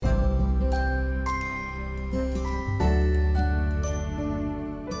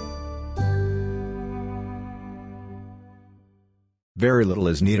Very little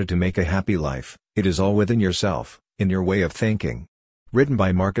is needed to make a happy life, it is all within yourself, in your way of thinking. Written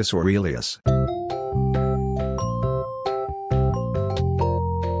by Marcus Aurelius.